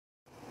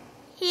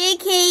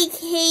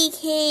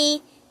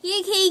kitty.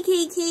 Here,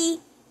 kitty.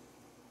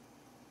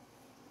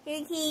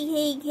 Here,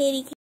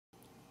 kitty.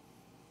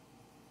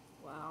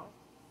 Wow.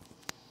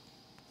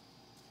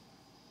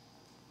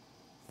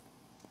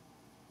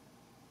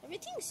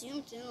 Everything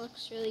zoomed in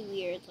looks really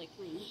weird. Like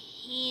my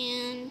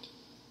hand.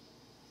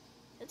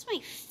 That's my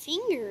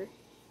finger.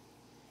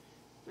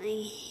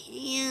 My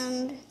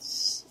hand.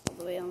 It's all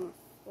the way on the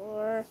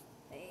floor.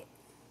 Wait.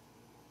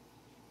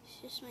 It's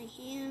just my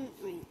hand.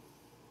 Wait.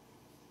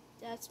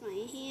 That's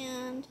my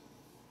hand.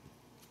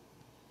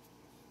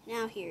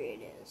 Now here it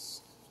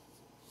is.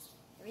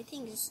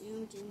 Everything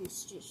zoomed in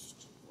is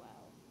just wow.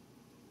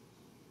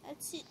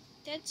 That's it.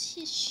 That's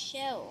his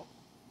shell.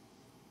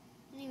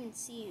 I didn't even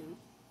see him.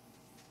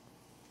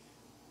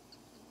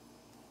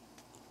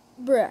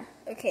 Bruh.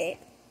 Okay.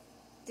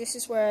 This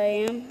is where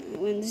I am.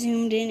 When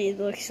zoomed in, it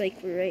looks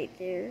like we're right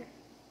there.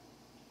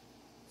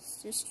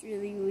 It's just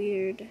really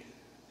weird.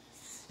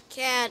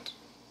 Cat.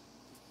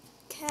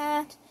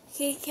 Cat.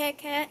 Kitty,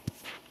 cat.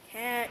 Cat.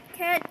 Kitty,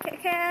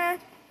 cat.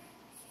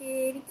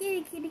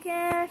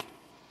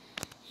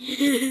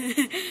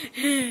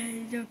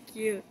 So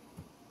cute.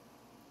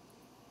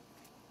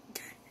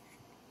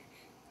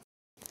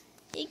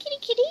 Hey, kitty.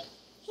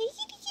 Hey,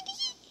 kitty.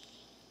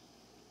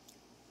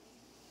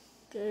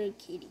 Good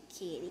kitty.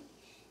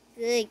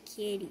 Good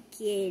kitty.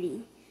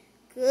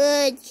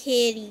 Good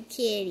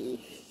kitty.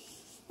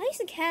 Why is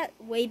the cat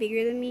way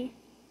bigger than me?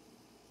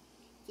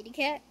 Kitty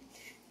cat.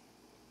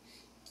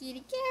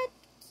 Kitty cat.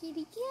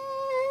 Kitty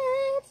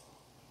cat.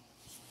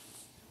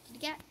 Kitty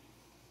cat.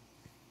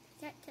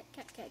 Cat.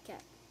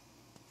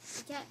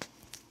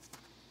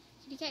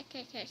 Kitty cat. Kitty cat.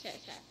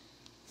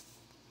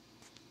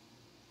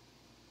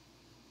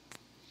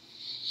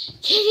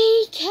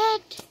 Kitty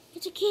cat.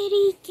 It's a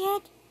kitty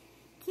cat.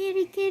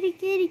 Kitty cat.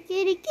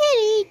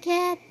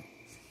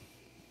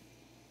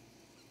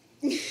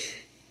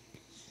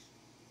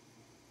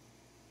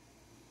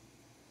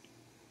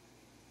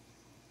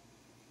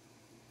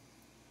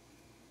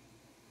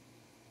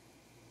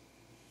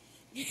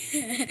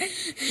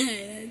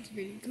 That's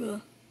pretty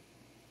cool.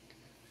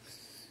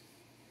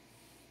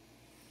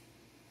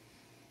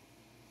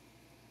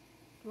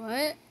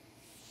 What?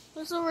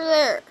 What's over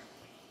there?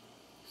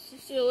 It's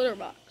just a litter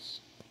box.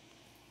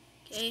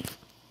 Okay.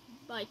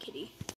 Bye, kitty.